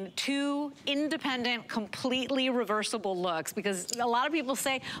 jean, 2 independent, completely reversible looks, because a lot of people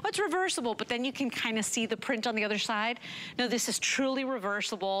say, oh, it's reversible, but then you can kind of see the print on the other side. No, this is truly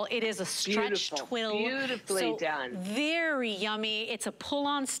reversible. It is a stretch twill. Beautifully done. Very yummy. It's a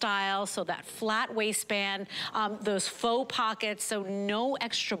pull-on style, so that flat waistband, those faux pockets, so no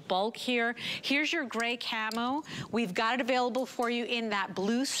extra bulk here. Here's your gray camo. We've got it available for you in that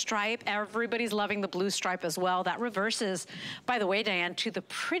blue stripe. Everybody's loving the blue stripe as well. That reverses, by the way, Diane, to the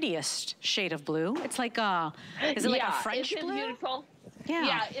prettiest shade of blue. It's like a, is it like a French blue? Beautiful?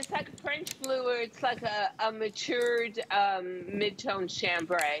 Yeah, it's like a French blue, or it's like a matured mid-tone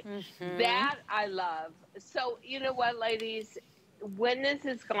chambray. That I love. So, you know what, ladies? When this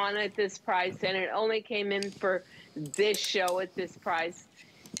is gone at this price, and it only came in for this show at this price,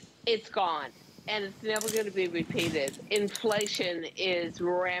 it's gone. And it's never going to be repeated. Inflation is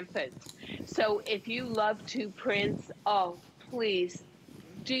rampant. So if you love 2 prints, oh, please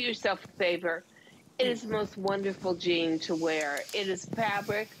do yourself a favor. It is the most wonderful jean to wear. It is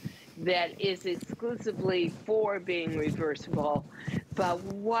fabric that is exclusively for being reversible. But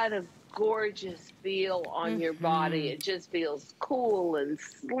what a gorgeous feel on your body. It just feels cool and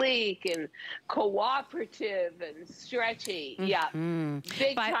sleek and cooperative and stretchy. Yeah,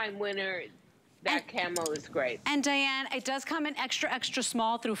 big time winner. That camo is great. And Diane, it does come in extra, extra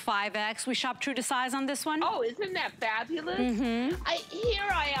small through 5X. We shop true to size on this one. Oh, isn't that fabulous?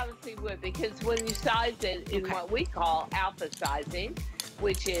 I honestly would, because when you size it in what we call alpha sizing,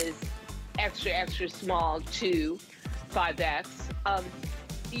 which is extra, extra small to 5X,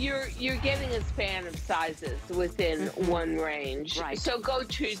 you're getting a span of sizes within one range. Right. So go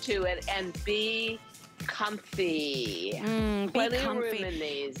true to it and be comfy. Plenty of room in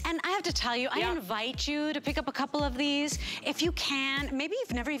these. And I have to tell you, I invite you to pick up a couple of these. If you can, maybe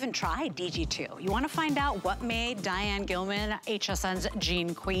you've never even tried DG2. You want to find out what made Diane Gilman HSN's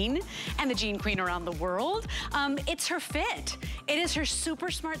Jean Queen and the Jean Queen around the world. It's her fit. It is her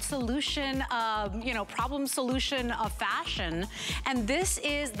super smart solution, problem solution of fashion. And this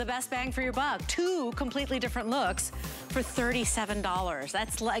is the best bang for your buck. 2 completely different looks for $37.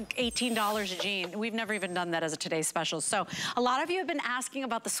 That's like $18 a jean. We've never even done that as a today's special. So a lot of you have been asking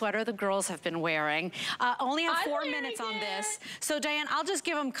about the sweater the girls have been wearing. Only have 4 minutes on this. So Diane, I'll just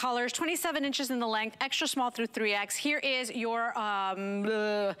give them colors. 27 inches in the length, extra small through 3X. Here is your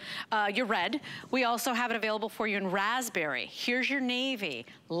red. We also have it available for you in raspberry. Here's your navy.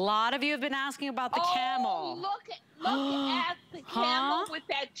 A lot of you have been asking about the camel. Look at the camel with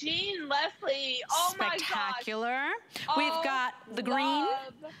that jean, Leslie. Oh my gosh. Spectacular. We've got the green,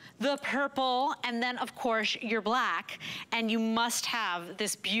 the purple, and then of course your black. And you must have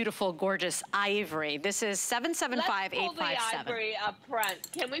this beautiful, gorgeous ivory. This is 775857. Let's pull the ivory up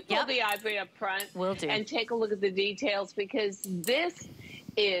front. Can we pull the ivory up front? Will do. And take a look at the details, because this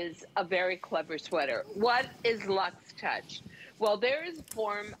is a very clever sweater. What is Luxe Touch? Well, there is a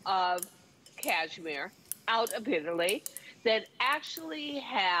form of cashmere out of Italy that actually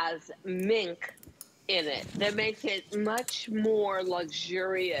has mink in it that makes it much more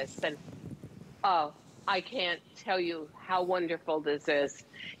luxurious. And oh, I can't tell you how wonderful this is.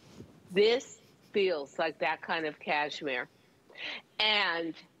 This feels like that kind of cashmere,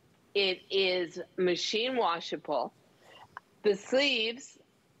 and it is machine washable. The sleeves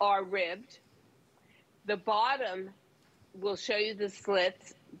are ribbed. The bottom will show you the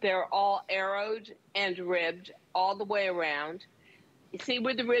slits. They're all arrowed and ribbed all the way around. You see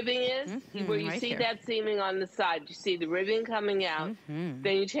where the ribbing is? Where you see that seaming on the side. You see the ribbing coming out.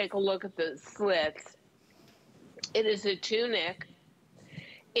 Then you take a look at the slits. It is a tunic.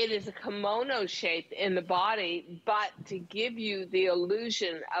 It is a kimono shape in the body, but to give you the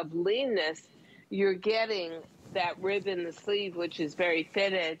illusion of leanness, you're getting that rib in the sleeve, which is very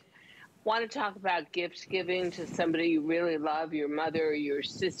fitted. Want to talk about gift giving to somebody you really love, your mother, your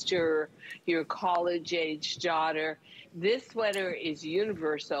sister, your college-age daughter. This sweater is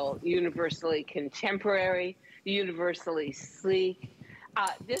universal, universally contemporary, universally sleek.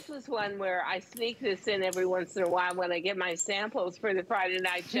 This was one where I sneak this in every once in a while when I get my samples for the Friday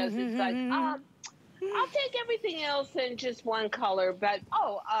night shows. It's like, I'll take everything else in just one color, but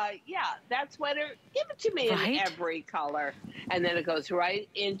yeah, that sweater, give it to me in every color. And then it goes right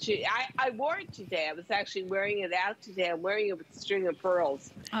into, I wore it today. I was actually wearing it out today. I'm wearing it with a string of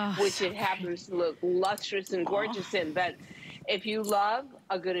pearls, which it happens to look lustrous and gorgeous in. But if you love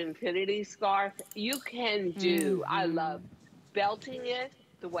a good infinity scarf, you can do, I love belting it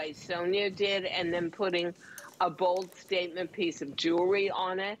the way Sonia did, and then putting a bold statement piece of jewelry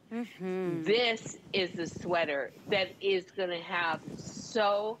on it. This is the sweater that is going to have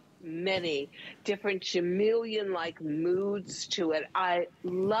so many different chameleon-like moods to it. I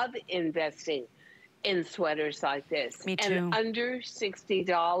love investing in sweaters like this. Me too. And under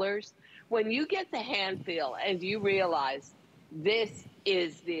 $60, when you get the hand feel and you realize this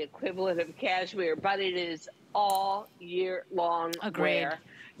is the equivalent of cashmere, but it is all year long wear.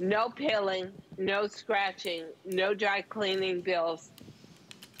 No pilling, no scratching, no dry cleaning bills.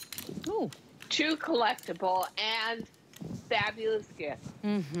 Ooh. True collectible and fabulous gift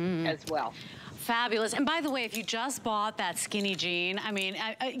as well. Fabulous. And by the way, if you just bought that skinny jean, I mean,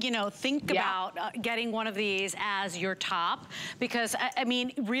 you know, think about getting one of these as your top, because I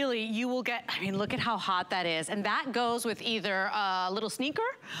mean, really, you will get, I mean, look at how hot that is. And that goes with either a little sneaker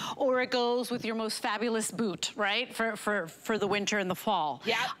or it goes with your most fabulous boot, right? For the winter and the fall.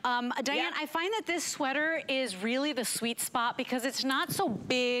 Diane, I find that this sweater is really the sweet spot because it's not so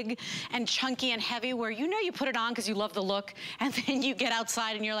big and chunky and heavy where, you know, you put it on because you love the look and then you get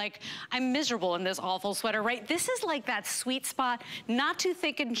outside and you're like, I'm miserable in this awful sweater, right? This is like that sweet spot, not too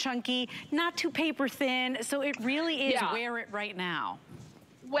thick and chunky, not too paper thin. So it really is wear it right now.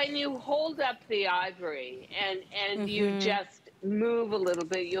 When you hold up the ivory and you just move a little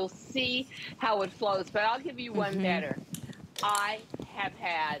bit, you'll see how it flows. But I'll give you one better. I have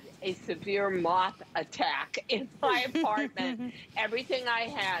had a severe moth attack in my apartment. Everything I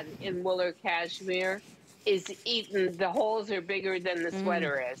had in wool or cashmere is eaten. The holes are bigger than the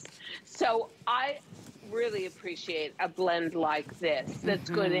sweater is. So I really appreciate a blend like this that's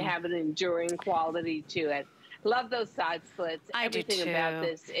going to have an enduring quality to it. Love those side slits. Everything about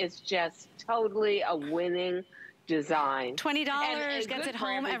this is just totally a winning design. $20 gets it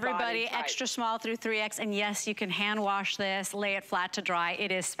home, everybody. Extra small through 3X. And yes, you can hand wash this, lay it flat to dry.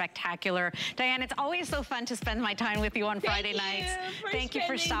 It is spectacular. Diane, it's always so fun to spend my time with you on Friday nights. Thank you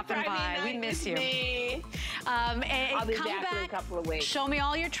for stopping by. We miss you. I'll be back in a couple of weeks. Show me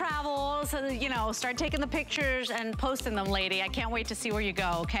all your travels. You know, start taking the pictures and posting them, lady. I can't wait to see where you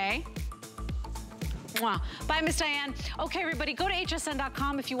go, okay? Mwah. Bye, Miss Diane. Okay, everybody, go to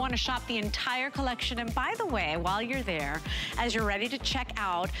hsn.com if you want to shop the entire collection. And by the way, while you're there, as you're ready to check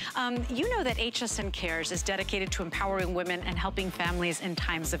out, you know that HSN Cares is dedicated to empowering women and helping families in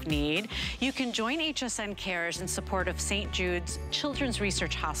times of need. You can join HSN Cares in support of St. Jude's Children's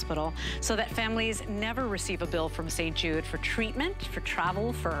Research Hospital so that families never receive a bill from St. Jude for treatment, for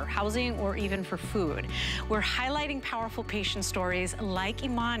travel, for housing, or even for food. We're highlighting powerful patient stories like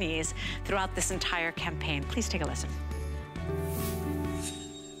Imani's throughout this entire campaign. Please take a listen.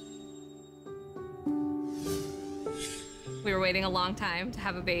 We were waiting a long time to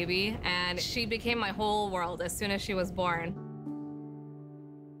have a baby, and she became my whole world as soon as she was born.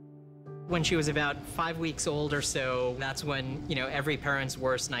 When she was about 5 weeks old or so, that's when, you know, every parent's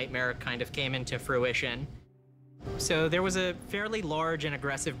worst nightmare kind of came into fruition. So there was a fairly large and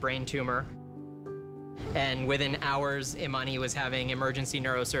aggressive brain tumor, and within hours, Imani was having emergency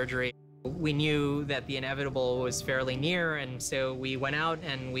neurosurgery. We knew that the inevitable was fairly near, and so we went out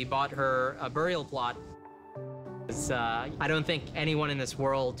and we bought her a burial plot. I don't think anyone in this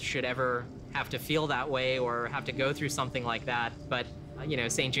world should ever have to feel that way or have to go through something like that, but you know,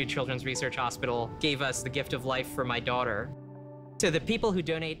 St. Jude Children's Research Hospital gave us the gift of life for my daughter. So the people who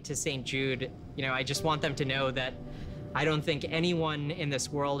donate to St. Jude, you know, I just want them to know that I don't think anyone in this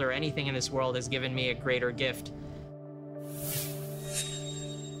world or anything in this world has given me a greater gift.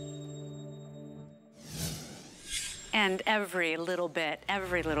 And every little bit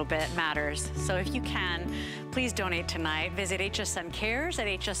matters. So if you can, please donate tonight. Visit HSN Cares at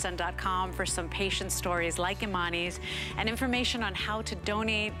hsn.com for some patient stories like Imani's and information on how to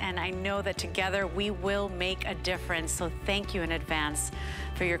donate. And I know that together we will make a difference. So thank you in advance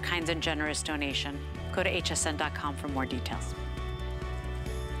for your kind and generous donation. Go to hsn.com for more details.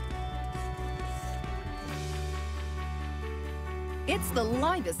 It's the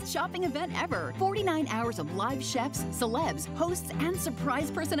livest shopping event ever. 49 hours of live chefs, celebs, hosts, and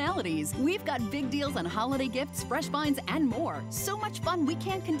surprise personalities. We've got big deals on holiday gifts, fresh finds, and more. So much fun we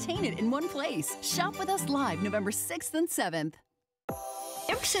can't contain it in one place. Shop with us live November 6th and 7th.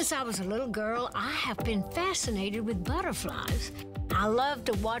 Ever since I was a little girl, I have been fascinated with butterflies. I love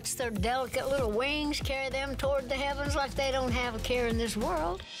to watch their delicate little wings carry them toward the heavens like they don't have a care in this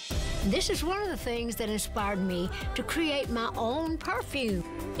world. This is one of the things that inspired me to create my own perfume.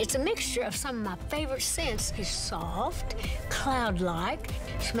 It's a mixture of some of my favorite scents. It's soft, cloud-like,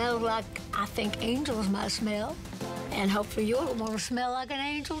 smells like I think angels might smell. And hopefully you'll want to smell like an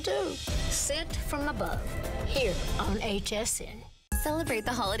angel too. Scent from above, here on HSN. Celebrate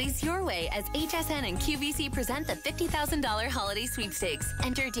the holidays your way as HSN and QVC present the $50,000 Holiday Sweepstakes.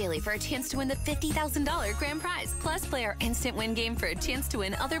 Enter daily for a chance to win the $50,000 grand prize. Plus, play our instant win game for a chance to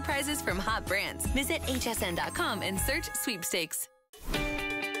win other prizes from hot brands. Visit hsn.com and search Sweepstakes.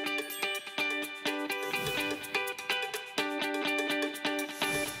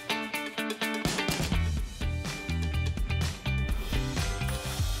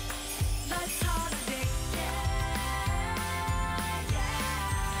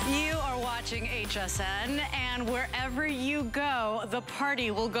 HSN, and wherever you go, the party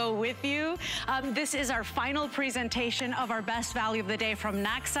will go with you. This is our final presentation of our best value of the day from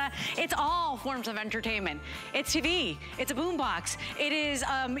NACSA. It's all forms of entertainment. It's TV, it's a boombox, it is,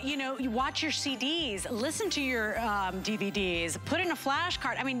 you know, you watch your CDs, listen to your DVDs, put in a flash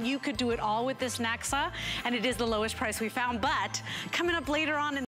card. I mean, you could do it all with this NACSA, and it is the lowest price we found. But coming up later on in